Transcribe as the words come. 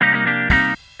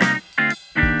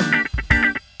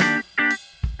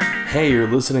Hey, you're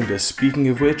listening to Speaking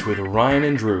of Which with Ryan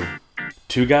and Drew.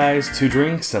 Two guys, two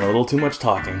drinks, and a little too much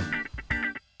talking.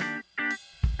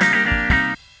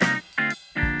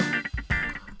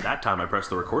 That time I pressed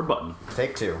the record button.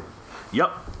 Take two.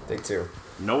 Yep. Take two.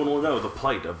 No one will know the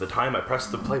plight of the time I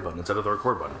pressed the play button instead of the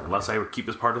record button, unless I keep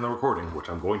this part in the recording, which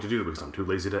I'm going to do because I'm too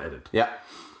lazy to edit. Yeah.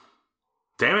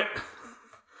 Damn it.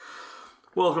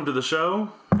 Welcome to the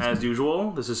show. As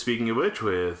usual, this is Speaking of Which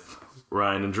with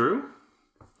Ryan and Drew.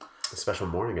 A special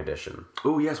morning edition.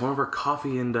 Oh yes, one of our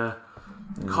coffee and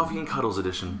cuddles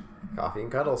edition. Coffee and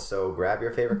cuddles. So grab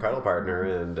your favorite cuddle partner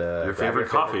and Your favorite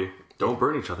coffee. Don't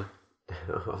burn each other.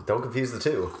 Don't confuse the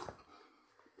two.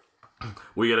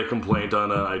 We get a complaint on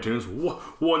iTunes.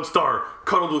 1 star.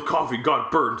 Cuddled with coffee got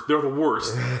burned. They're the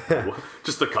worst.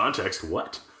 Just the context.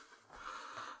 What?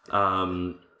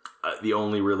 The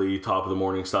only really top of the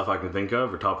morning stuff I can think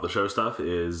of, or top of the show stuff,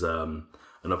 is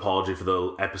an apology for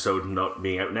the episode not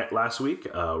being out net last week.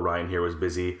 Ryan here was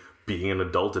busy being an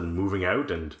adult and moving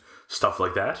out and stuff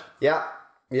like that. Yeah.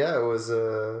 Yeah, it was,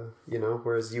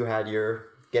 whereas you had your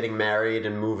getting married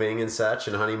and moving and such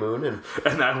and honeymoon.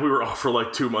 And then we were off for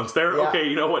like 2 months there. Yeah. Okay,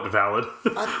 you know what? Valid.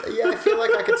 I feel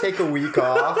like I could take a week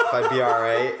off. I'd be all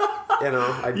right.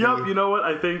 You know what?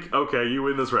 I think, okay, you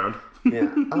win this round. Yeah.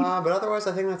 But otherwise,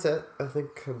 I think that's it. I think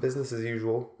business as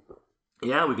usual.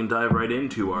 Yeah, we can dive right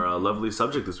into our lovely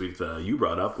subject this week that you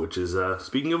brought up, which is,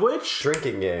 speaking of which...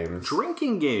 Drinking games.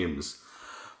 Drinking games.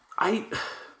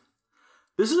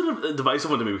 This is a divisive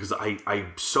one to me because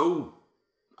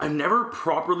I've never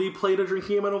properly played a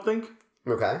drinking game, I don't think.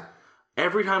 Okay.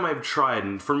 Every time I've tried,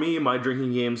 and for me, my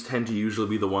drinking games tend to usually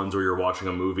be the ones where you're watching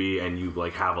a movie and you,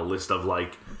 have a list of,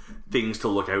 things to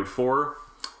look out for.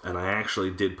 And I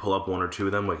actually did pull up one or two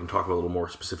of them. I can talk about a little more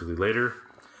specifically later.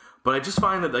 But I just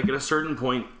find that, at a certain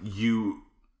point,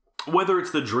 whether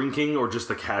it's the drinking or just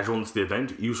the casualness of the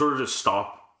event, you sort of just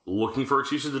stop looking for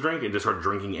excuses to drink and just start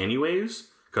drinking anyways,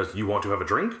 because you want to have a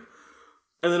drink.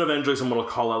 And then eventually someone will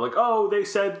call out, oh, they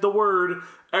said the word,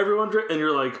 everyone drink. And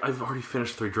you're like, I've already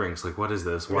finished 3 drinks. What is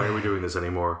this? Why are we doing this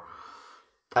anymore?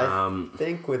 I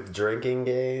think with drinking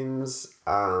games,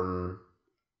 I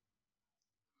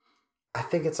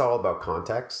think it's all about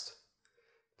context.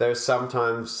 There's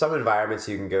sometimes some environments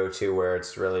you can go to where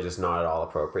it's really just not at all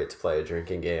appropriate to play a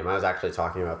drinking game. I was actually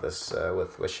talking about this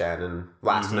with Shannon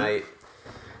last night.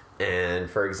 And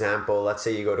for example, let's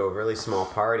say you go to a really small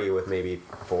party with maybe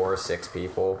 4 or 6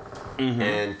 people,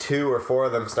 and 2 or 4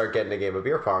 of them start getting a game of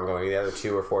beer pong going. The other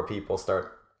 2 or 4 people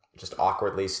start just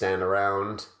awkwardly stand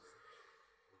around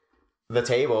the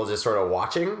table just sort of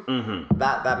watching.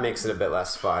 That makes it a bit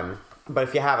less fun. But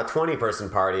if you have a 20-person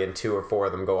party and 2 or 4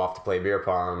 of them go off to play beer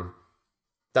pong,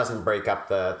 doesn't break up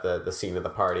the scene of the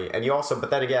party. And you also, but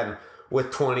then again,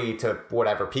 with 20 to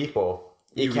whatever people,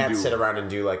 you can't sit around and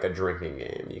do a drinking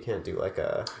game. You can't do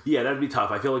a... Yeah, that'd be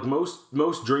tough. I feel like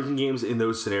most drinking games in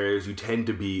those scenarios, you tend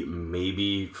to be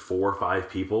maybe 4 or 5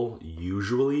 people,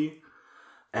 usually.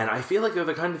 And I feel like they're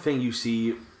the kind of thing you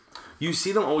see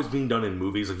them always being done in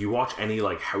movies. You watch any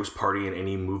house party in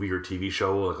any movie or TV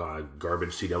show, on a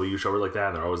garbage CW show or like that,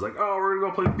 and they're always oh, we're gonna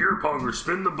go play beer pong or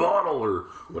spin the bottle or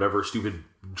whatever stupid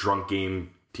drunk game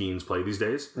teens play these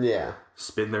days. Yeah.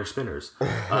 Spin their spinners.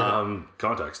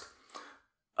 Context.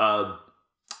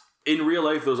 In real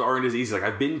life, those aren't as easy.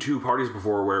 I've been to parties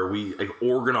before where we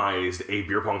organized a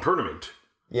beer pong tournament.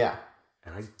 Yeah.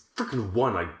 And I freaking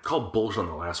won. I called bullshit on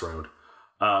the last round.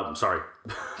 Sorry.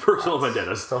 Personal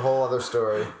vendettas. It's a whole other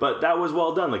story. But that was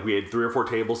well done. We had 3 or 4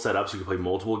 tables set up so you could play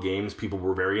multiple games. People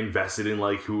were very invested in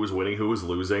who was winning, who was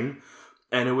losing.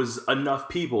 And it was enough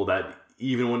people that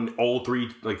even when all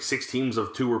 6 teams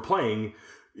of 2 were playing,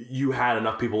 you had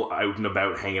enough people out and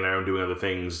about hanging around doing other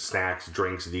things, snacks,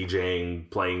 drinks, DJing,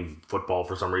 playing football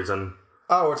for some reason.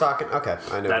 Oh, we're talking... Okay,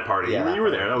 I know. That party. Yeah, you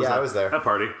were there. I was there. That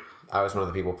party. I was one of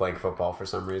the people playing football for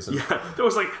some reason. Yeah, that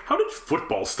was how did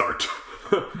football start?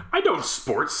 I don't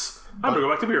sports. I'm going to go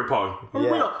back to beer pong.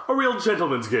 A real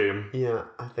gentleman's game. Yeah,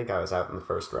 I think I was out in the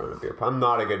first round of beer pong. I'm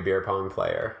not a good beer pong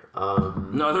player.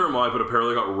 Neither am I, but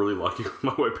apparently I got really lucky with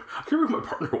my wife. I can't remember who my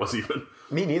partner was even.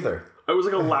 Me neither. I was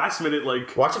a last minute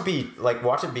Watch it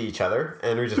be each other,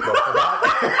 and we just both forgot.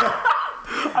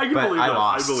 I can believe that. I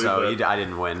lost, I believe that. I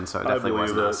didn't win, so it definitely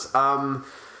wasn't us.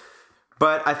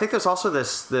 But I think there's also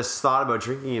this thought about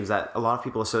drinking games that a lot of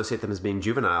people associate them as being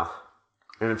juvenile.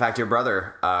 And in fact, your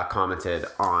brother commented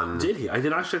on... Did he? I did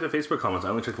not check the Facebook comments. I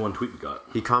only checked one tweet we got.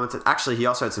 He commented... Actually, he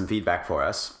also had some feedback for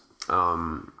us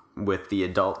with the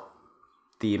adult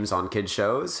themes on kids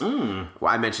shows.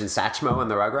 I mentioned Satchmo and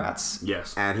the Rugrats.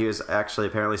 Yes. And he was actually...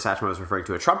 Apparently, Satchmo was referring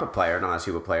to a trumpet player, not a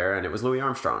tuba player, and it was Louis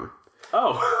Armstrong.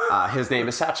 Oh, His name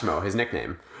is Satchmo, his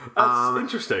nickname. that's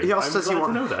interesting. He also I'm says glad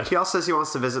to know that. He also says he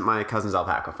wants to visit my cousin's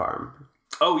alpaca farm.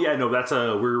 Oh yeah, no, that's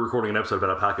we're recording an episode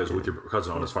about alpacas with your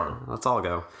cousin on his farm. Let's all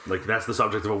go. Like that's the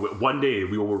subject of one day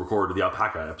we will record the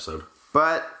alpaca episode.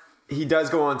 But he does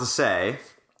go on to say,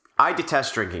 I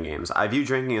detest drinking games. I view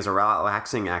drinking as a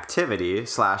relaxing activity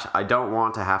 / I don't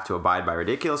want to have to abide by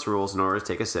ridiculous rules in order to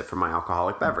take a sip from my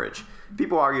alcoholic beverage.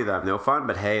 People argue that I'm no fun,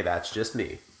 but hey, that's just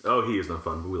me. Oh, he is no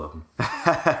fun, but we love him.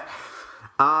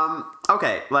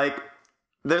 Okay, like,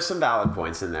 there's some valid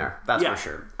points in there. That's for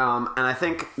sure. And I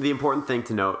think the important thing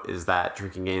to note is that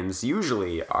drinking games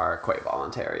usually are quite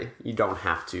voluntary. You don't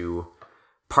have to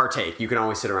partake. You can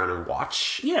always sit around and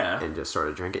watch. Yeah. And just sort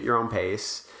of drink at your own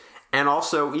pace. And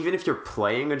also, even if you're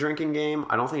playing a drinking game,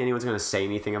 I don't think anyone's going to say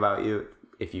anything about you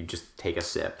if you just take a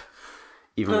sip,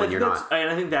 even when you're not. And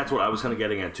I think that's what I was kind of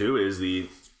getting at too. Is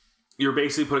you're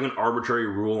basically putting an arbitrary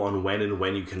rule on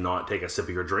when you cannot take a sip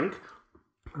of your drink.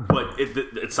 But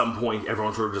at some point,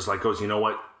 everyone sort of just like goes, you know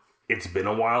what? It's been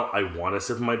a while. I want to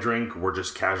sip my drink. We're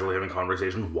just casually having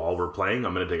conversation while we're playing.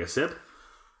 I'm going to take a sip,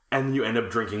 and you end up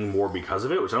drinking more because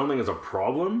of it, which I don't think is a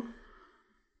problem.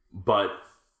 But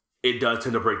it does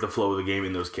tend to break the flow of the game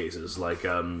in those cases. Like,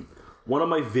 one of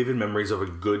my vivid memories of a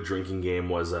good drinking game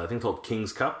was, I think, called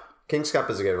King's Cup. King's Cup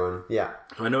is a good one, yeah.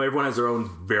 I know everyone has their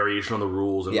own variation on the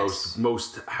rules, and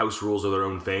most house rules are their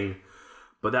own thing.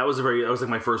 But that was like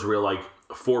my first real, like,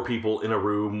 4 people in a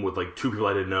room with, like, 2 people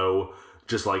I didn't know,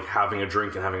 just, like, having a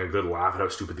drink and having a good laugh at how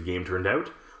stupid the game turned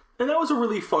out. And that was a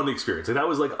really fun experience. Like, that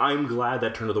was, like, I'm glad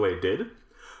that turned out the way it did.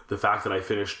 The fact that I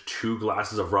finished 2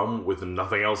 glasses of rum with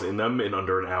nothing else in them in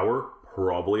under an hour,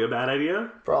 probably a bad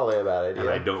idea. Probably a bad idea. And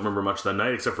I don't remember much that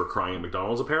night, except for crying at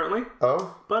McDonald's, apparently.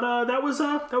 Oh? But that was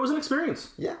an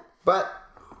experience. Yeah, but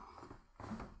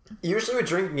usually with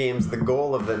drinking games, the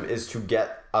goal of them is to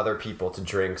get other people to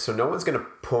drink, so no one's going to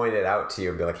point it out to you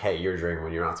and be like, hey, you're drinking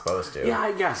when you're not supposed to. Yeah,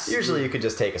 I guess. Usually you could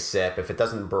just take a sip if it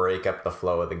doesn't break up the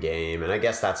flow of the game, and I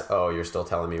guess that's, you're still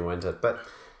telling me when to, but,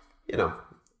 you know,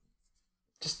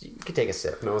 just, you could take a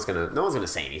sip. No one's gonna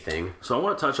say anything. So I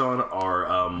want to touch on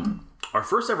our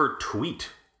first ever tweet.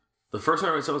 The first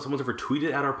time someone's ever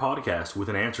tweeted at our podcast with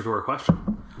an answer to our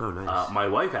question. Oh, nice. My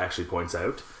wife actually points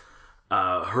out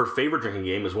her favorite drinking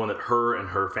game is one that her and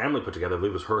her family put together. I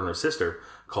believe it was her and her sister,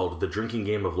 called The Drinking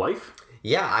Game of Life.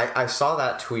 Yeah, I saw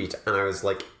that tweet, and I was,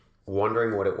 like,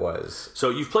 wondering what it was. So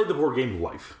you've played the board game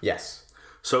Life. Yes.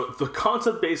 So the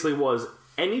concept basically was,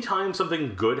 anytime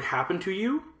something good happened to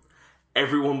you,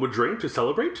 everyone would drink to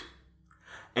celebrate.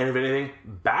 And if anything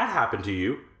bad happened to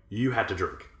you, you had to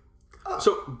drink. Oh.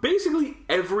 So basically,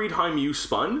 every time you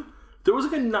spun, there was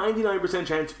like a 99%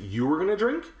 chance you were going to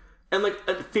drink, and like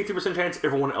a 50% chance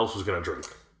everyone else was going to drink.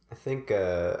 I think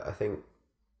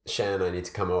Shan and I need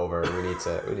to come over and we need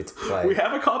to play. We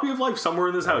have a copy of Life somewhere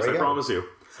in this house, I promise you.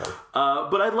 So.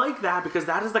 But I like that because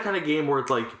that is the kind of game where it's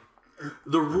like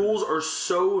the rules are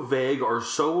so vague, are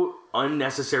so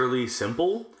unnecessarily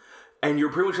simple, and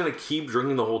you're pretty much going to keep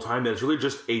drinking the whole time, that it's really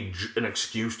just an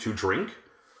excuse to drink.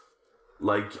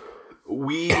 Like,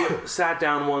 we sat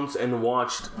down once and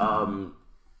watched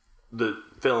the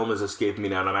film is escaping me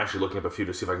now, and I'm actually looking up a few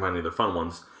to see if I can find any other fun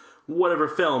ones. Whatever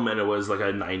film, and it was like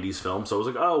a 90s film, so it was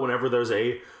like, oh, whenever there's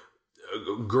a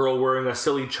girl wearing a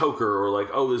silly choker, or like,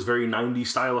 oh, this very 90s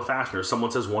style of fashion, or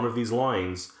someone says one of these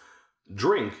lines,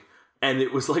 drink. And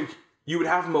it was like, you would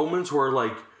have moments where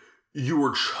like you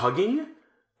were chugging,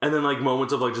 and then like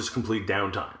moments of like just complete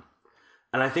downtime.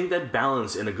 And I think that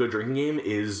balance in a good drinking game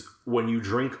is when you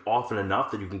drink often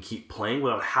enough that you can keep playing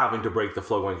without having to break the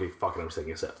flow going, okay, fuck it, I'm just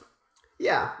taking a sip.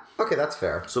 Yeah, okay, that's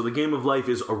fair. So the Game of Life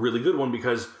is a really good one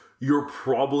because you're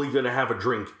probably going to have a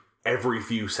drink every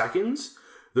few seconds.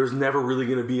 There's never really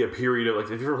going to be a period of,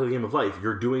 like, if you ever play the Game of Life,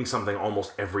 you're doing something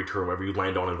almost every turn. Wherever you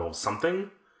land on involves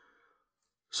something.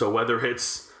 So whether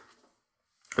it's,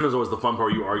 and there's always the fun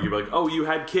part, you argue like, oh, you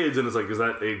had kids, and it's like, is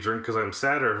that a drink because I'm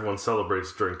sad, or everyone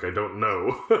celebrates drink? I don't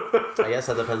know. I guess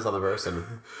that depends on the person.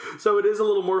 So it is a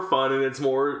little more fun, and it's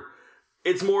more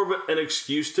of an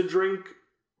excuse to drink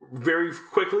very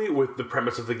quickly with the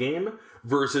premise of the game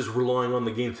versus relying on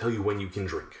the game to tell you when you can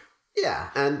drink. Yeah,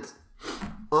 and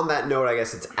on that note, I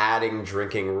guess it's adding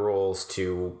drinking rules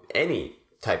to any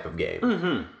type of game.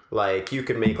 Mm-hmm. Like, you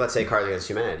can make, let's say, Cards Against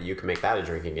Humanity, you can make that a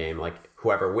drinking game. Like,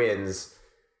 whoever wins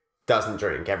doesn't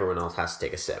drink. Everyone else has to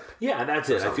take a sip. Yeah, that's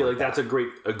it. I feel like that's a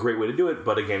great way to do it.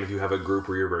 But again, if you have a group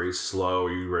where you're very slow,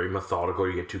 or you're very methodical, or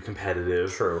you get too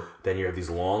competitive, true, then you have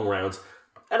these long rounds.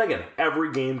 And again,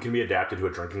 every game can be adapted to a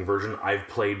drinking version. I've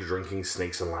played drinking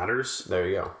Snakes and Ladders. There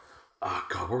you go. Oh,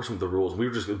 God, what were some of the rules? We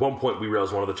were just, at one point, we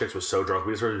realized one of the chicks was so drunk,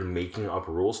 we started making up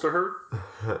rules to her.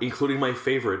 including my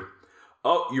favorite.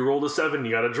 Oh, you rolled a 7,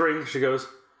 you got a drink. She goes,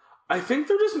 I think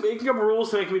they're just making up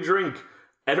rules to make me drink.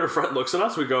 And her friend looks at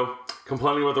us, we go,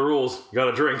 complaining about the rules, you got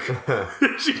a drink.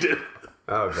 She did.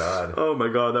 Oh, God. Oh, my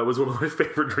God, that was one of my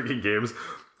favorite drinking games.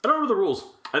 I don't remember the rules.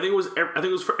 I think it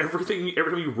was for everything.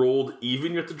 Every time you rolled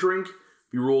even, you had to drink.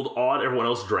 If you rolled odd, everyone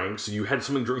else drank. So you had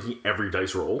something drinking every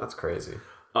dice roll. That's crazy.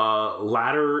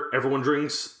 Ladder, everyone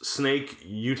drinks. Snake,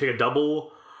 you take a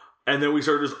double. And then we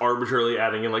started just arbitrarily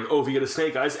adding in, like, oh, if you get a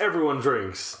snake eyes, everyone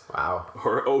drinks. Wow.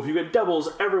 Or, oh, if you get doubles,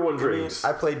 everyone drinks.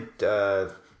 I played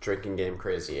drinking game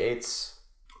Crazy Eights.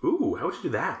 Ooh, how would you do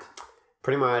that?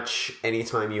 Pretty much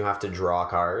anytime you have to draw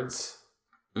cards,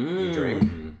 you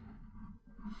drink.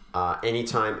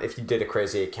 Anytime, if you did a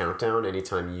Crazy Eight countdown,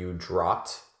 anytime you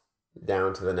dropped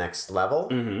down to the next level,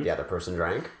 the other person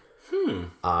drank.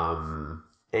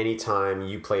 Anytime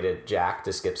you played a Jack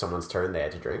to skip someone's turn, they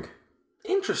had to drink.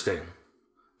 Interesting.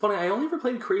 Funny, I only ever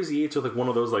played Crazy Eights with like one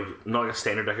of those, like, not like a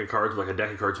standard deck of cards, but like a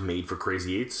deck of cards made for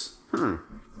Crazy Eights.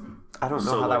 I don't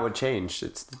know how that would change.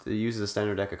 It uses a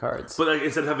standard deck of cards. But like,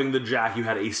 instead of having the Jack, you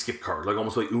had a skip card. Like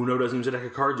almost like Uno doesn't use a deck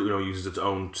of cards. Uno uses its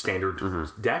own standard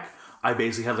deck. I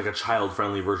basically had like a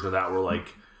child-friendly version of that where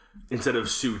like, instead of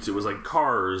suits, it was like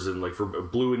cars, and like for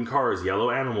blue in cars,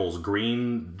 yellow animals,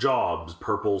 green jobs,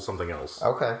 purple something else.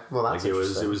 Okay, well that's Like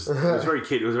it was very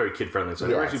kid friendly. So I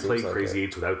never actually played like Crazy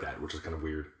Eights without that, which is kind of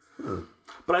weird.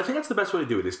 But I think that's the best way to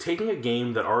do it, is taking a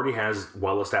game that already has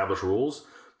well-established rules,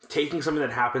 taking something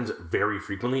that happens very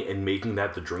frequently and making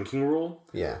that the drinking rule.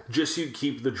 Yeah. Just so you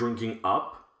keep the drinking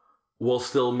up while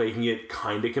still making it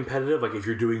kind of competitive. Like if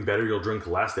you're doing better, you'll drink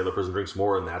less, the other person drinks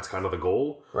more, and that's kind of the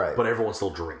goal. Right. But everyone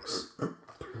still drinks.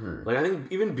 Like I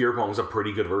think even beer pong is a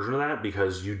pretty good version of that,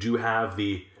 because you do have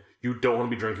you don't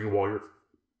want to be drinking while you're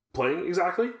playing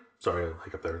exactly. Sorry, I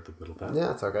hiccup there at the middle of that.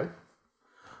 Yeah, it's okay.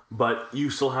 But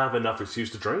you still have enough excuse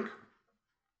to drink.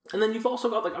 And then you've also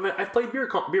got, like, I mean, I've played beer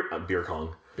Kong. Beer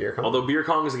Kong? Although Beer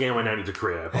Kong is a game I now need to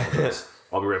create. I apologize.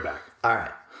 I'll be right back. All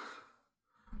right.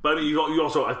 But I mean,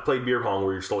 I've played Beer Kong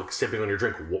where you're still like sipping on your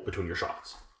drink between your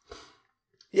shots.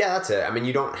 Yeah, that's it. I mean,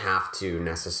 you don't have to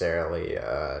necessarily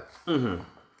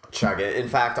chug it. In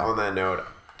fact, on that note,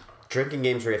 drinking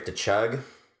games where you have to chug,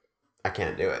 I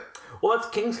can't do it. Well,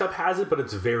 King's Cup has it, but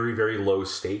it's very, very low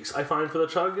stakes, I find, for the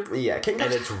chug. Yeah,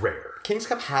 and it's rare. King's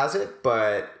Cup has it,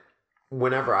 but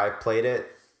whenever I played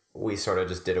it, we sort of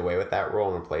just did away with that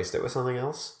rule and replaced it with something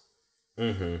else.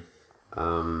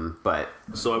 But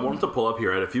so I wanted to pull up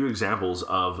here. I had a few examples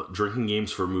of drinking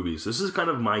games for movies. This is kind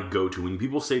of my go-to. When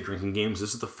people say drinking games,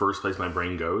 this is the first place my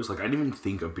brain goes. Like, I didn't even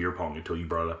think of beer pong until you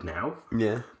brought it up now.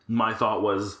 Yeah. My thought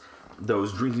was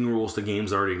those drinking rules to games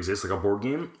that already exist, like a board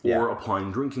game, or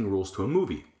applying drinking rules to a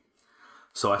movie.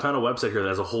 So I found a website here that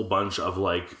has a whole bunch of,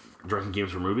 like, drinking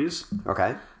games for movies.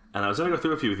 Okay. And I was going to go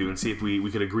through a few with you and see if we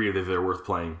could agree if they're worth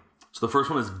playing. So the first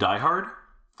one is Die Hard.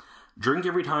 Drink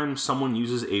every time someone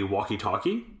uses a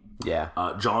walkie-talkie. Yeah.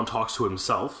 John talks to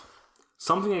himself.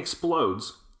 Something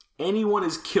explodes. Anyone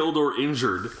is killed or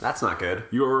injured. That's not good.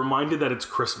 You are reminded that it's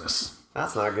Christmas.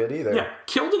 That's not good either. Yeah.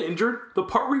 Killed and injured. The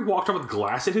part where he walked on with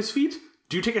glass in his feet.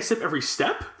 Do you take a sip every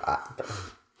step?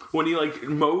 When he, like,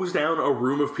 mows down a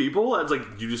room of people, it's like,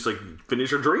 you just, like,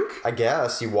 finish your drink? I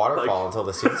guess. You waterfall until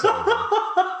the scene's over.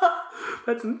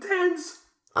 That's intense.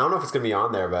 I don't know if it's going to be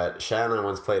on there, but Shannon and I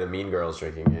once played a Mean Girls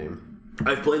drinking game.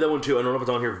 I've played that one too. I don't know if it's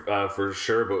on here for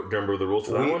sure, but do you remember the rules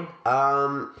for that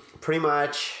one? Pretty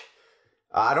much,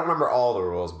 I don't remember all the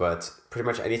rules, but pretty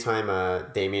much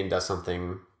anytime Damien does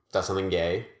something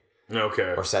gay.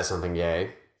 Okay. Or says something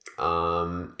gay.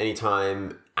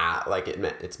 Anytime,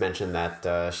 it's mentioned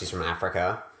that she's from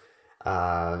Africa.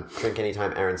 Drink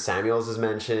anytime Aaron Samuels is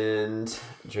mentioned.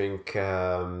 Drink,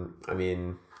 I'm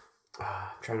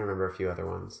trying to remember a few other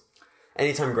ones.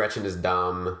 Anytime Gretchen is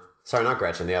dumb. Sorry, not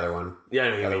Gretchen, the other one. Yeah,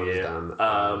 I know what you mean,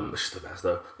 dumb. She's the best,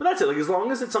 though. But that's it. Like, as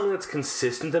long as it's something that's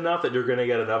consistent enough that you're going to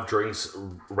get enough drinks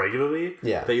regularly,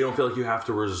 that you don't feel like you have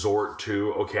to resort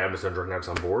to, okay, I'm just going to drink now because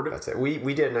I'm bored. That's it.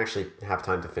 We didn't actually have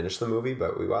time to finish the movie,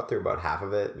 but we got through about half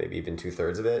of it, maybe even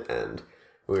 2/3 of it, and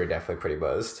we were definitely pretty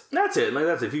buzzed. That's it. Like,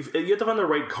 that's it. You have to find the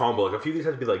right combo. Like, a few of these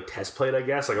have to be, like, test played, I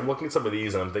guess. Like, I'm looking at some of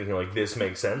these, and I'm thinking, like, this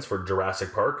makes sense for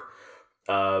Jurassic Park.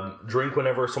 Drink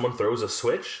whenever someone throws a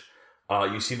switch.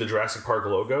 You see the Jurassic Park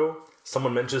logo.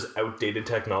 Someone mentions outdated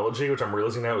technology, which I'm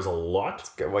realizing now is a lot.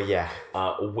 Well, yeah.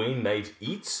 Wayne Knight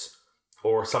eats,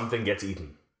 or something gets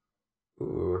eaten.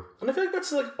 Ooh. And I feel like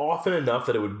that's, like, often enough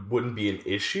that it wouldn't be an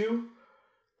issue.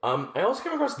 I also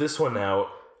came across this one now,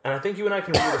 and I think you and I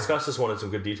can really discuss this one in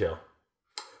some good detail.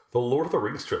 The Lord of the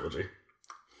Rings trilogy.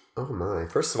 Oh my.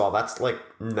 First of all, that's like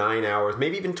 9 hours,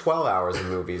 maybe even 12 hours of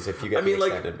movies if you get the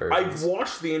extended versions. I've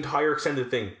watched the entire extended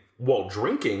thing while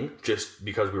drinking, just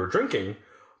because we were drinking,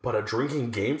 but a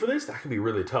drinking game for this, that could be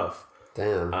really tough.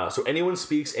 Damn. So anyone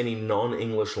speaks any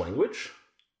non-English language?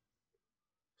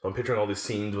 So I'm picturing all these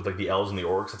scenes with like the elves and the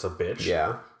orcs, it's a bitch.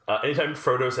 Yeah. Anytime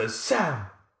Frodo says, Sam!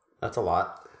 That's a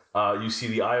lot. You see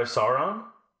the Eye of Sauron,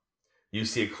 you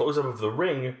see a close-up of the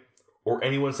ring, or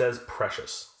anyone says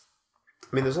precious.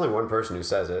 I mean, there's only one person who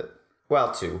says it.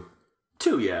 Well, two.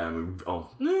 Two, yeah.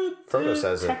 Frodo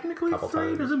says it technically a couple three.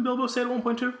 times. Doesn't Bilbo say it at one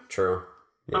point too? True.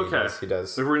 Yeah, Okay. He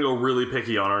does. If we're going to go really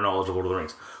picky on our knowledge of Lord of the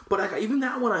Rings. But even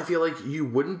that one, I feel like you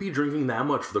wouldn't be drinking that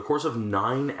much for the course of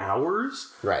 9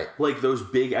 hours. Right. Like those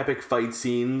big epic fight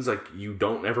scenes, like you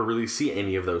don't ever really see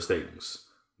any of those things.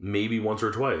 Maybe once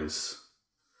or twice.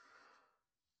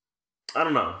 I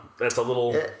don't know. That's a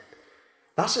little...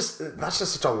 That's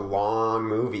just such a long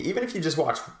movie. Even if you just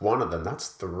watch one of them,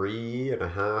 that's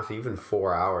 3.5, even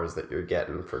 4 hours that you're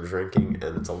getting for drinking,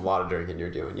 and it's a lot of drinking you're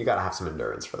doing. You gotta have some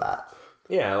endurance for that.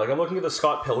 Yeah, like I'm looking at the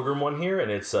Scott Pilgrim one here, and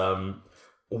it's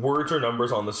words or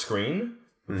numbers on the screen,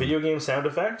 video game sound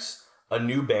effects, a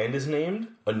new band is named,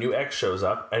 a new X shows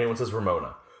up, anyone says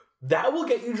Ramona. That will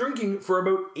get you drinking for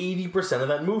about 80% of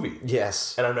that movie.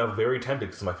 Yes. And I'm now very tempted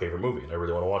because it's my favorite movie, and I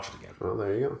really want to watch it again. Well,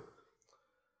 there you go.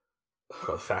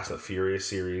 The Fast and the Furious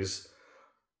series.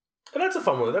 And that's a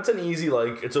fun one. That's an easy,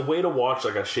 like, it's a way to watch,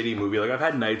 like, a shitty movie. Like, I've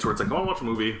had nights where it's like, I want to watch a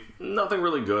movie. Nothing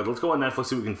really good. Let's go on Netflix,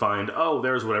 see what we can find. Oh,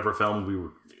 there's whatever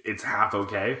film it's half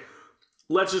okay.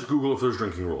 Let's just Google if there's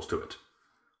drinking rules to it.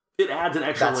 It adds an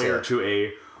extra layer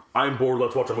to I'm bored,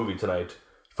 let's watch a movie tonight.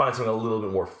 Find something a little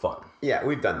bit more fun. Yeah,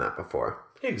 we've done that before.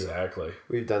 Exactly.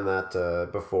 We've done that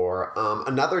before.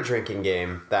 Another drinking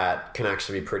game that can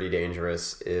actually be pretty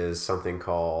dangerous is something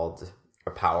called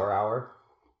a Power Hour.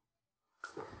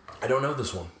 I don't know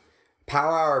this one.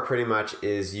 Power Hour pretty much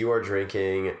is you are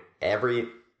drinking every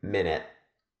minute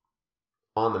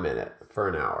on the minute for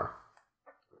an hour.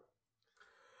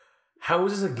 How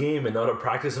is this a game and not a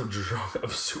practice of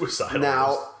suicide?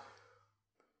 Now,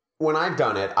 when I've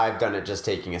done it just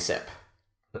taking a sip.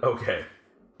 Okay.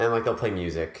 And like they'll play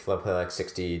music. They'll play like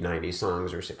 60, 90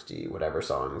 songs or 60 whatever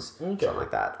songs. Okay. Something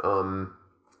like that.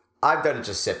 I've done it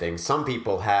just sipping. Some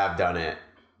people have done it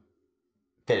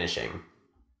finishing.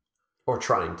 Or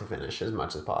trying to finish as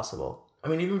much as possible. I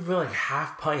mean, even for like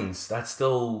half pints, that's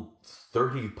still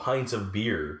 30 pints of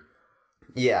beer.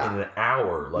 Yeah. In an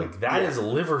hour. Like, that is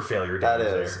liver failure damage.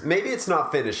 That is. There. Maybe it's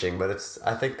not finishing, but it's,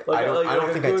 I think, like, I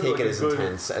don't think I take it like as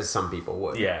intense as some people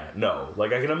would. Yeah, no.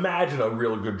 Like, I can imagine a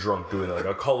real good drunk doing that. Like,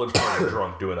 a college party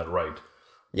drunk doing that right.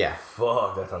 Yeah.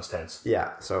 Fuck, that sounds tense.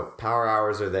 Yeah, so power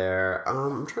hours are there.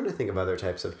 I'm trying to think of other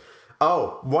types of...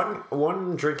 Oh,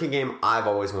 one drinking game I've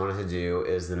always wanted to do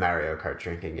is the Mario Kart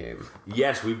drinking game.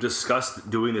 Yes, we've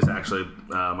discussed doing this, actually.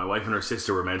 My wife and her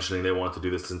sister were mentioning they wanted to do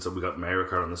this since we got Mario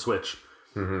Kart on the Switch.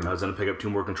 Mm-hmm. I was going to pick up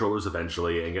 2 more controllers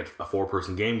eventually and get a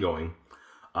 4-person game going.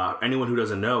 Anyone who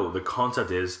doesn't know, the concept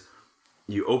is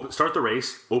you start the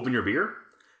race, open your beer.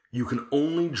 You can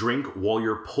only drink while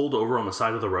you're pulled over on the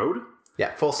side of the road.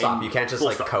 Yeah, full stop. You can't just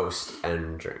coast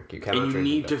and drink. You cannot and you drink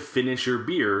need to finish your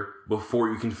beer before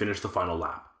you can finish the final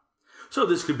lap. So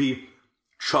this could be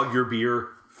chug your beer,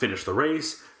 finish the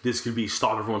race. This could be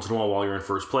stop every once in a while you're in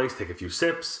first place, take a few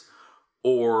sips,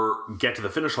 or get to the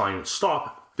finish line,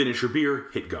 stop, finish your beer,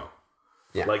 hit go.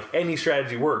 Yeah. Like, any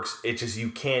strategy works. It's just you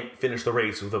can't finish the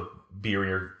race with a beer in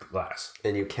your glass.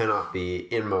 And you cannot be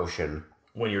in motion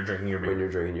when you're drinking your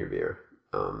beer.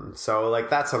 So, like,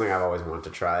 that's something I've always wanted to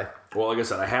try. Well, like I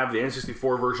said, I have the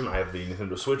N64 version, I have the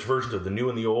Nintendo Switch versions of the new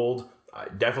and the old. I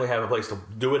definitely have a place to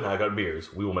do it, and I got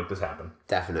beers. We will make this happen.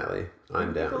 Definitely.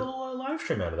 I'm down. Make a little live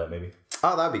stream out of that, maybe.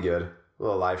 Oh, that'd be good. A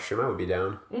little live stream, I would be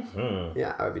down. Mm-hmm.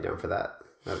 Yeah, I would be down for that.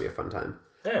 That'd be a fun time.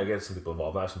 Yeah, get some people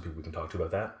involved. I have some people we can talk to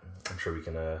about that. I'm sure we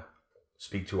can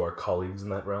speak to our colleagues in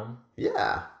that realm.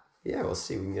 Yeah. Yeah, we'll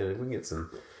see. We can get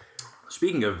some...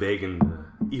 Speaking of vague and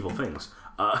evil things...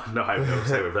 no, I have no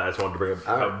say for that. I just wanted to bring up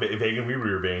how vague and weird we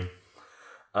were being.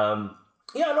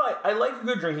 I like a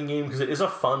good drinking game because it is a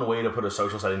fun way to put a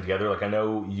social setting together. Like, I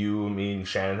know you, me, and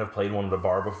Shannon have played one at a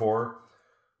bar before.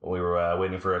 We were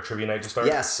waiting for a trivia night to start.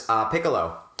 Yes,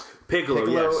 Piccolo. Piccolo,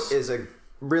 yes. Is a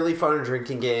really fun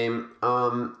drinking game.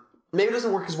 Maybe it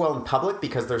doesn't work as well in public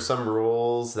because there's some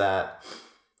rules that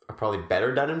are probably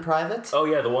better done in private. Oh,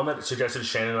 yeah, the one that suggested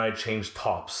Shannon and I change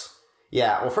tops.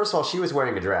 Yeah, well, first of all, she was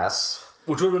wearing a dress.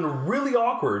 Which would have been really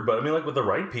awkward, but I mean, like, with the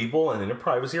right people and in a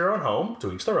privacy of our own home,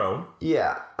 to each their own.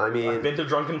 Yeah, I mean... I've been to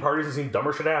drunken parties and seen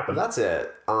dumber shit happen. That's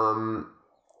it.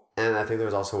 And I think there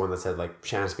was also one that said, like,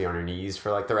 she has to be on her knees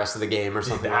for, like, the rest of the game or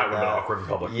something That like would that. have been awkward in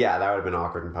public. Yeah, that would have been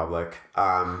awkward in public.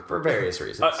 For various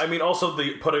reasons. I mean, also,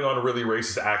 the putting on really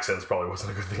racist accents probably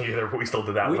wasn't a good thing either, but we still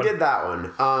did that we one. did that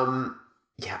one.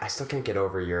 Yeah, I still can't get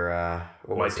over your,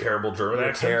 My terrible German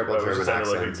accent? terrible That was German just sounded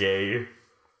accent. like a gay...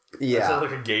 Yeah. That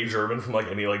sounded like a gay German from, like,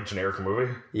 any, like, generic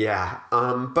movie. Yeah.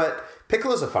 But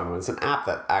Piccolo's a fun one. It's an app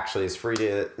that actually is free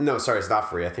to... No, sorry, it's not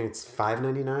free. I think it's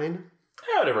 $5.99.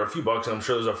 Yeah, whatever, a few bucks, and I'm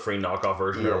sure there's a free knockoff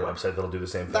version on our website that'll do the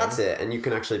same thing. That's it. And you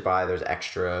can actually buy... There's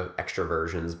extra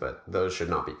versions, but those should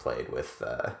not be played with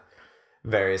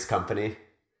various company.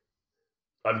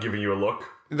 I'm giving you a look.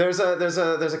 There's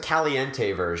a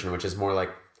Caliente version, which is more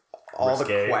like all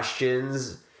Risque. the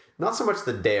questions... Not so much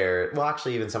the dare. Well,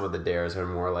 actually, even some of the dares are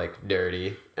more like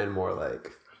dirty and more like,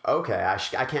 okay,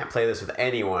 I can't play this with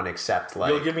anyone except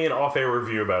like. You'll give me an off-air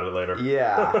review about it later.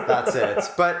 Yeah, that's it.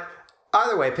 But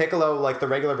either way, Piccolo, like the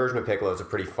regular version of Piccolo, is a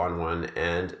pretty fun one.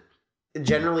 And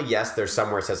generally, yes, there's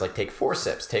somewhere it says like take 4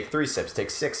 sips, take 3 sips, take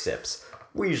 6 sips.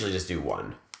 We usually just do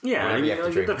one. Yeah, Whenever I you mean, have to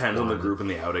like, it drink depends on the one. group and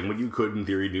the outing, but you could, in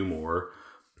theory, do more.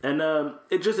 And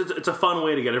it's a fun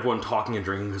way to get everyone talking and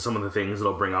drinking, because some of the things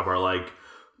that'll bring up are like,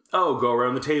 oh, go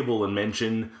around the table and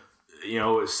mention, you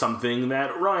know, something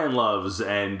that Ryan loves,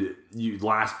 and you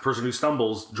last person who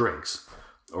stumbles drinks.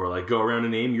 Or like go around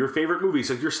and name your favorite movies.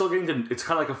 So you're still getting to, it's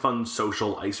kind of like a fun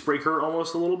social icebreaker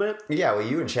almost a little bit. Yeah, well,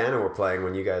 you and Shannon were playing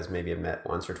when you guys maybe had met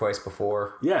once or twice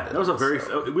before. Yeah, that was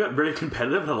we got very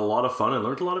competitive, had a lot of fun, and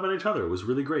learned a lot about each other. It was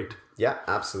really great. Yeah,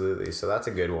 absolutely. So that's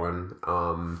a good one.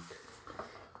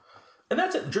 And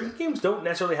that's it. Drinking games don't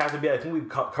necessarily have to be, I think we've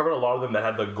covered a lot of them that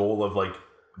had the goal of like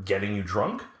getting you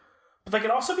drunk. But they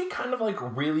can also be kind of like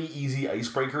really easy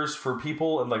icebreakers for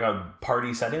people in like a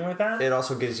party setting like that. It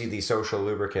also gives you the social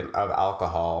lubricant of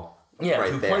alcohol. Yeah,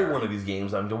 right to there. play one of these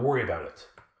games, I'm to worry about it.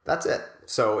 That's it.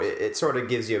 So it sort of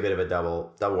gives you a bit of a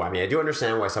double. I mean, I do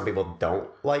understand why some people don't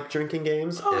like drinking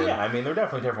games. Oh yeah, I mean they're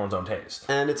definitely to everyone's own taste.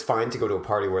 And it's fine to go to a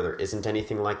party where there isn't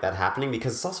anything like that happening,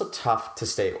 because it's also tough to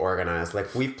stay organized.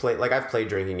 Like I've played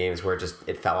drinking games where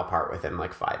it fell apart within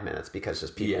like 5 minutes because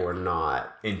just people were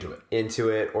not into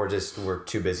it, or just were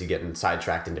too busy getting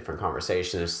sidetracked in different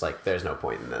conversations. It's like there's no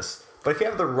point in this. But if you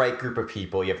have the right group of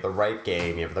people, you have the right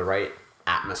game, you have the right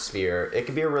atmosphere, it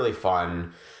could be a really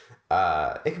fun.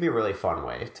 It could be a really fun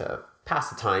way to pass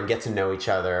the time, get to know each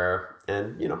other,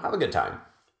 and, you know, have a good time.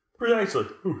 Precisely.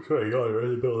 Ooh, sorry, you got it right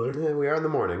in the middle there. Yeah, we are in the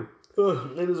morning.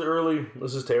 It is early.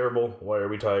 This is terrible. Why are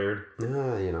we tired? You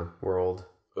know, we're old.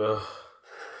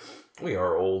 We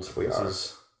are old.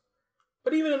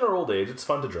 But even in our old age, it's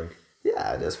fun to drink.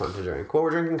 Yeah, it is fun to drink. Well, we're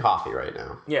drinking coffee right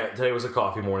now. Yeah, today was a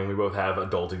coffee morning. We both have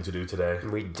adulting to do today.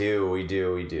 We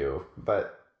do.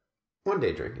 But one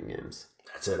day drinking games.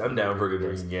 That's it. I'm down for a good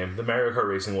drinking game. The Mario Kart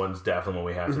Racing one's definitely one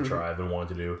we have to try. I've been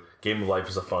wanting to do. Game of Life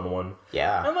is a fun one.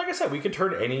 Yeah. And like I said, we could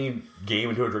turn any game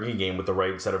into a drinking game with the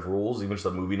right set of rules, even just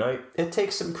a movie night. It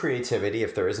takes some creativity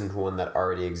if there isn't one that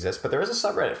already exists, but there is a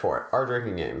subreddit for it. Our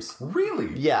drinking games.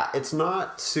 Really? Yeah, it's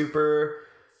not super,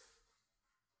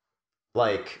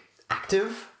 like,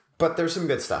 active, but there's some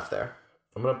good stuff there.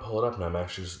 I'm going to pull it up and I'm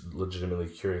actually just legitimately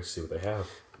curious to see what they have.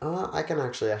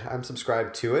 I'm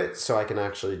subscribed to it, so I can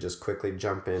actually just quickly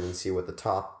jump in and see what the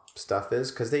top stuff is,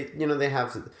 because they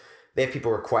have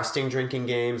people requesting drinking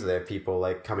games. They have people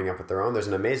like coming up with their own. There's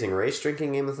an Amazing Race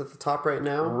drinking game that's at the top right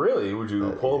now. Really? Would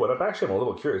you pull it up? Actually, I'm a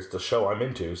little curious. It's a show I'm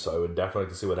into, so I would definitely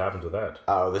like to see what happens with that.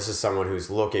 Oh, this is someone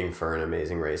who's looking for an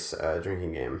Amazing Race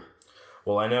drinking game.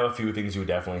 Well, I know a few things you would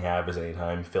definitely have is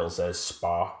anytime Phil says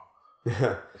spa.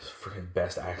 Freaking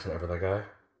best accent ever, that guy.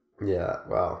 Yeah,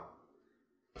 well.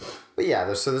 But yeah,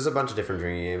 there's a bunch of different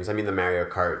drinking games. I mean, the Mario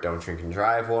Kart Don't Drink and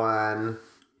Drive one.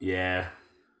 Yeah.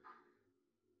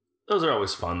 Those are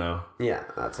always fun, though. Yeah,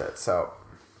 that's it. So,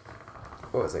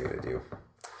 what was I going to do?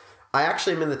 I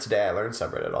actually am in the Today I Learned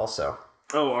subreddit also.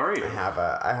 Oh, are you? I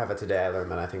have a Today I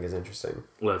Learned that I think is interesting.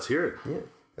 Let's hear it. Yeah,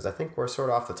 because I think we're sort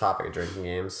of off the topic of drinking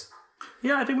games.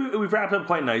 Yeah, I think we've wrapped up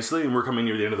quite nicely, and we're coming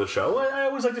near the end of the show. I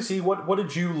always like to see what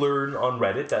did you learn on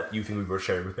Reddit that you think we were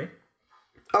sharing with me?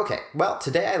 Okay, well,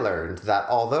 today I learned that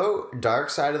although Dark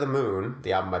Side of the Moon,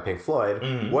 the album by Pink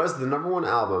Floyd, was the #1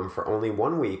 album for only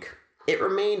 1 week, it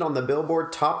remained on the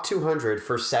Billboard Top 200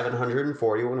 for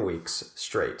 741 weeks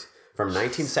straight, from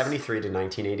 1973 to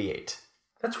 1988.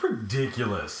 That's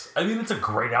ridiculous. I mean, it's a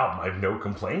great album. I have no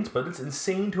complaints, but it's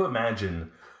insane to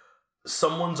imagine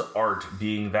someone's art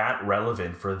being that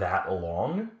relevant for that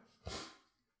long.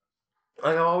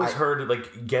 Like, I've always heard,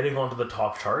 like, getting onto the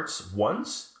top charts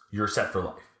once, you're set for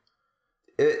life.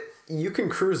 you can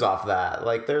cruise off that.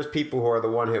 Like, there's people who are the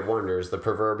one-hit wonders, the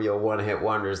proverbial one-hit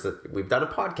wonders that we've done a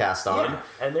podcast on. Yeah,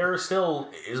 and they're still,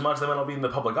 as much as they might not be in the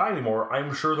public eye anymore,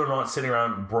 I'm sure they're not sitting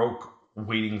around broke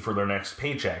waiting for their next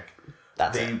paycheck.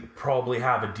 They probably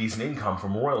have a decent income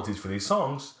from royalties for these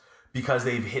songs because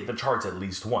they've hit the charts at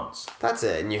least once. That's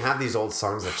it. And you have these old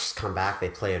songs that just come back. They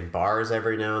play in bars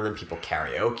every now and then. People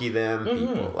karaoke them.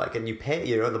 People and you pay,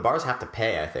 the bars have to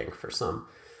pay, I think, for some,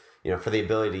 for the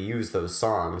ability to use those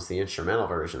songs, the instrumental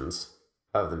versions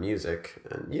of the music.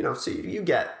 And, so you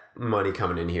get money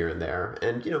coming in here and there.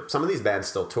 And, some of these bands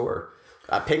still tour.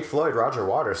 Pink Floyd, Roger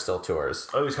Waters still tours.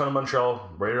 Oh, he's coming to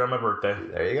Montreal right around my birthday.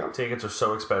 There you go. Tickets are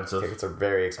so expensive. Tickets are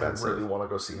very expensive. I really want to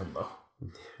go see him, though.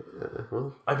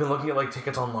 I've been looking at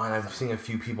tickets online. I've seen a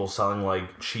few people selling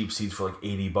cheap seats for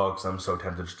 $80. I'm so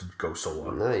tempted just to go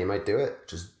solo. No, you might do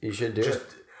it. You should do it.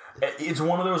 It's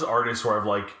one of those artists where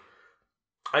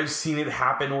I've seen it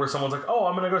happen where someone's like, oh,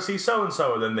 I'm gonna go see so and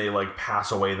so, and then they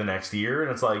pass away the next year,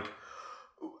 and it's like,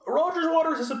 Roger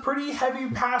Waters has a pretty heavy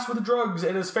past with drugs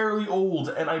and is fairly old,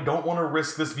 and I don't want to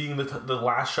risk this being the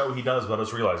last show he does without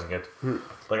us realizing it.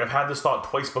 I've had this thought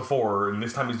twice before, and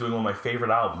this time he's doing one of my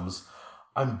favorite albums.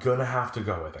 I'm gonna have to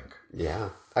go, I think. Yeah.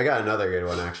 I got another good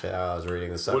one, actually. I was reading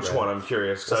this. Which one? I'm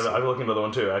curious, because I've looked at another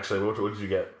one, too, actually. What did you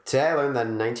get? Today I learned that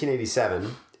in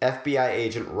 1987, FBI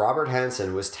agent Robert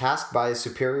Hansen was tasked by his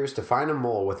superiors to find a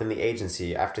mole within the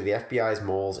agency after the FBI's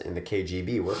moles in the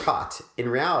KGB were caught. In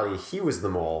reality, he was the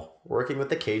mole, working with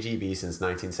the KGB since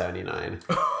 1979.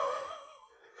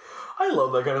 I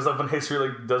love that kind of stuff when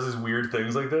history does these weird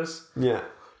things like this. Yeah.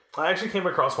 I actually came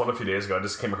across one a few days ago. I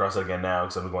just came across it again now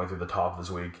because I've been going through the top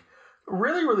this week.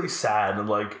 Really, really sad.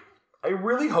 And I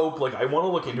really hope, I want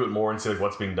to look into it more and see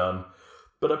what's being done.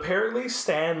 But apparently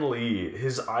Stan Lee,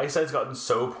 his eyesight's gotten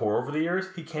so poor over the years,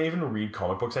 he can't even read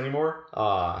comic books anymore.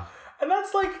 And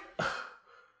that's that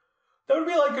would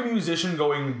be like a musician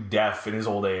going deaf in his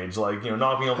old age.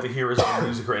 Not being able to hear his own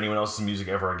music or anyone else's music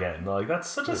ever again. That's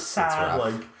such a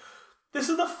sad, this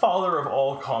is the father of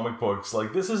all comic books.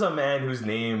 This is a man whose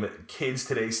name kids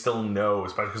today still know,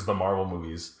 especially because of the Marvel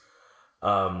movies.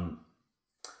 I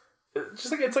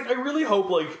really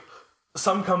hope,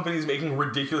 some companies making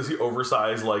ridiculously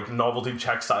oversized, novelty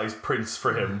check-sized prints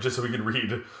for him, just so we can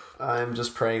read. I'm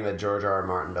just praying that George R.R.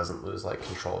 Martin doesn't lose,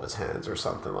 control of his hands or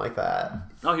something like that.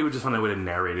 Oh, he would just find a way to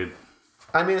narrate it.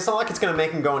 I mean, it's not like it's going to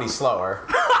make him go any slower.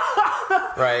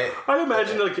 Right? I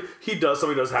imagine, he does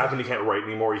something does happen, he can't write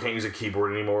anymore, he can't use a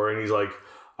keyboard anymore, and he's like,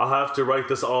 I'll have to write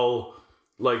this all,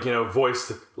 voice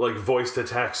to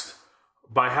text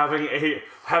by having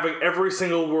every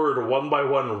single word one by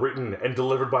one written and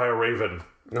delivered by a raven.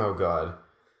 Oh, God.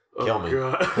 Kill me.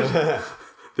 God.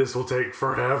 This will take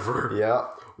forever. Yeah.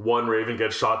 One raven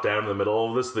gets shot down in the middle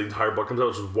of this, the entire book comes out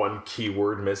with just one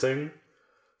keyword missing.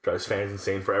 Drives fans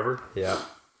insane forever. Yeah.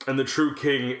 And the true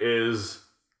king is...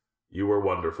 You were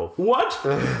wonderful. What?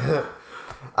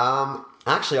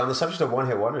 Actually, on the subject of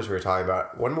one-hit wonders we were talking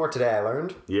about, one more today I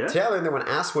learned. Yeah? Today I learned that when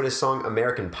asked what his song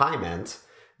American Pie meant,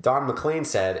 Don McLean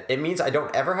said, it means I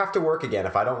don't ever have to work again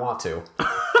if I don't want to.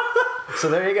 So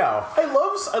there you go.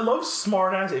 I love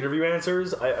smart-ass interview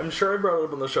answers. I'm sure I brought it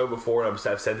up on the show before, and I've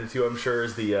sent it to you, I'm sure,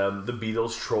 is the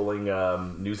Beatles trolling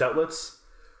news outlets.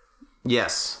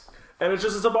 Yes. And it's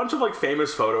a bunch of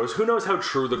famous photos. Who knows how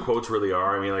true the quotes really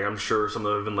are? I mean, I'm sure some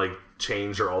of them have been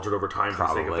changed or altered over time for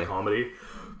the sake of the comedy.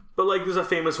 But there's a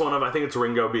famous one of, I think it's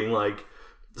Ringo being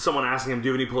someone asking him, "Do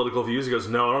you have any political views?" He goes,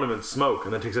 "No, I don't even smoke,"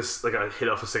 and then takes a hit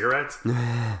off a cigarette.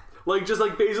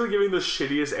 Basically giving the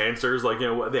shittiest answers. What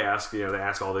they ask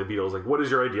all the Beatles, what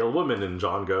is your ideal woman? And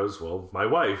John goes, "Well, my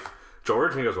wife."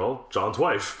 George, and he goes, "Well, John's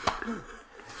wife."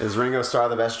 Is Ringo Starr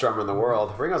the best drummer in the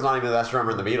world? Ringo's not even the best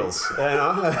drummer in the Beatles.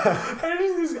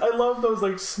 I love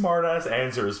those smart-ass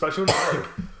answers, especially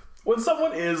when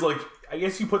someone is I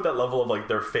guess you put that level of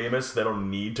they're famous, they don't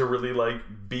need to really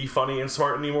be funny and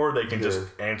smart anymore. They can just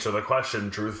answer the question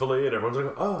truthfully, and everyone's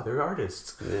like, "Oh, they're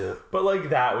artists." Yeah. But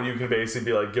that, when you can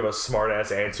basically be give a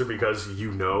smart-ass answer because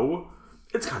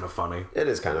it's kind of funny. It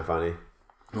is kind of funny.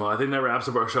 Well, I think that wraps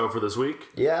up our show for this week.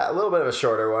 Yeah, a little bit of a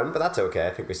shorter one, but that's okay.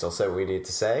 I think we still said what we need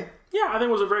to say. Yeah, I think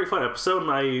it was a very fun episode,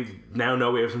 and I now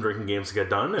know we have some drinking games to get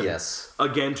done. And yes.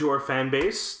 Again, to our fan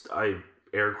base, I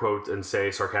air quote and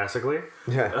say sarcastically,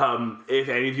 if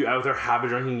any of you out there have a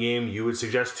drinking game you would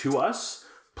suggest to us,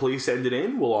 please send it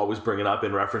in. We'll always bring it up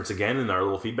in reference again in our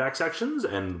little feedback sections,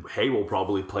 and hey, we'll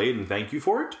probably play it and thank you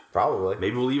for it. Probably.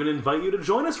 Maybe we'll even invite you to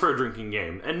join us for a drinking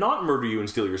game and not murder you and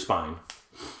steal your spine.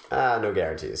 No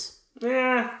guarantees.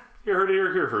 Yeah, you heard it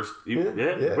here first.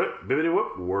 Bibbidi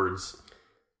whoop words.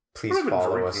 Please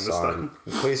follow us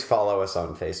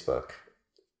on Facebook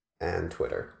and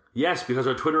Twitter. Yes, because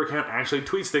our Twitter account actually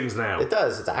tweets things now. It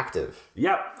does. It's active.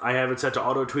 Yep, I have it set to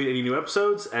auto-tweet any new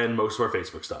episodes and most of our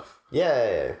Facebook stuff.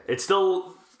 Yay. It's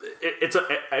still...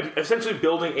 I'm essentially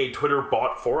building a Twitter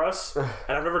bot for us, and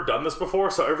I've never done this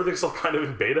before, so everything's still kind of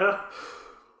in beta.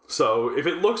 So if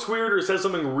it looks weird or says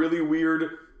something really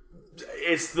weird,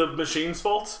 it's the machine's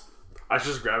fault. I should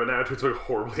just grab it now to something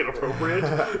horribly inappropriate.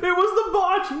 It was the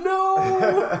bot!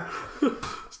 No!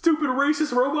 Stupid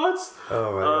racist robots!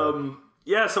 Oh my god.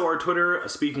 Yeah, so our Twitter,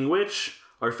 speaking which,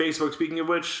 our Facebook, speaking of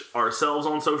which, ourselves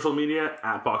on social media,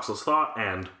 at Boxless Thought,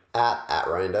 and... At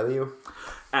Ryan W.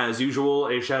 As usual,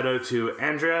 a shout out to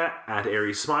Andrea at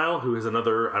Aries Smile, who is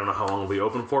another, I don't know how long it'll be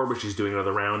open for, but she's doing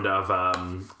another round of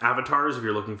avatars if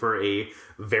you're looking for a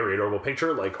very adorable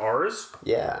picture like ours.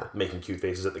 Yeah. Making cute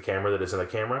faces at the camera that isn't a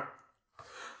camera.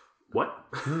 What?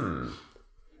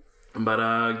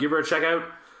 But give her a check out.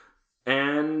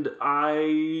 And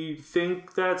I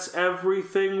think that's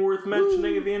everything worth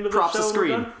mentioning at the end of the Props show. the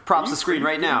screen. Props the screen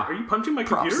right now. Are you punching my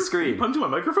Props computer? the screen. Are you punching my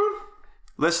microphone?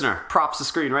 Listener, props the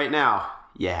screen right now.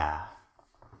 Yeah.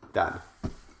 Done.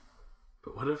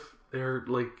 But what if they're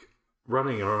like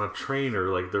running or on a train or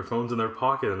like their phone's in their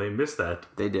pocket and they miss that?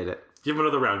 They did it. Give them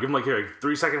another round. Give them like here,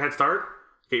 3-second head start.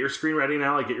 Get your screen ready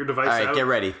now. Like get your device All right, out. get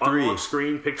ready. 3, Unlock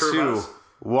screen, picture 2, of us.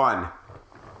 1.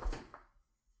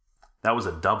 That was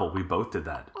a double. We both did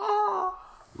that.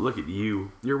 Look at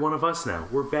you. You're one of us now.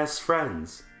 We're best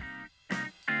friends.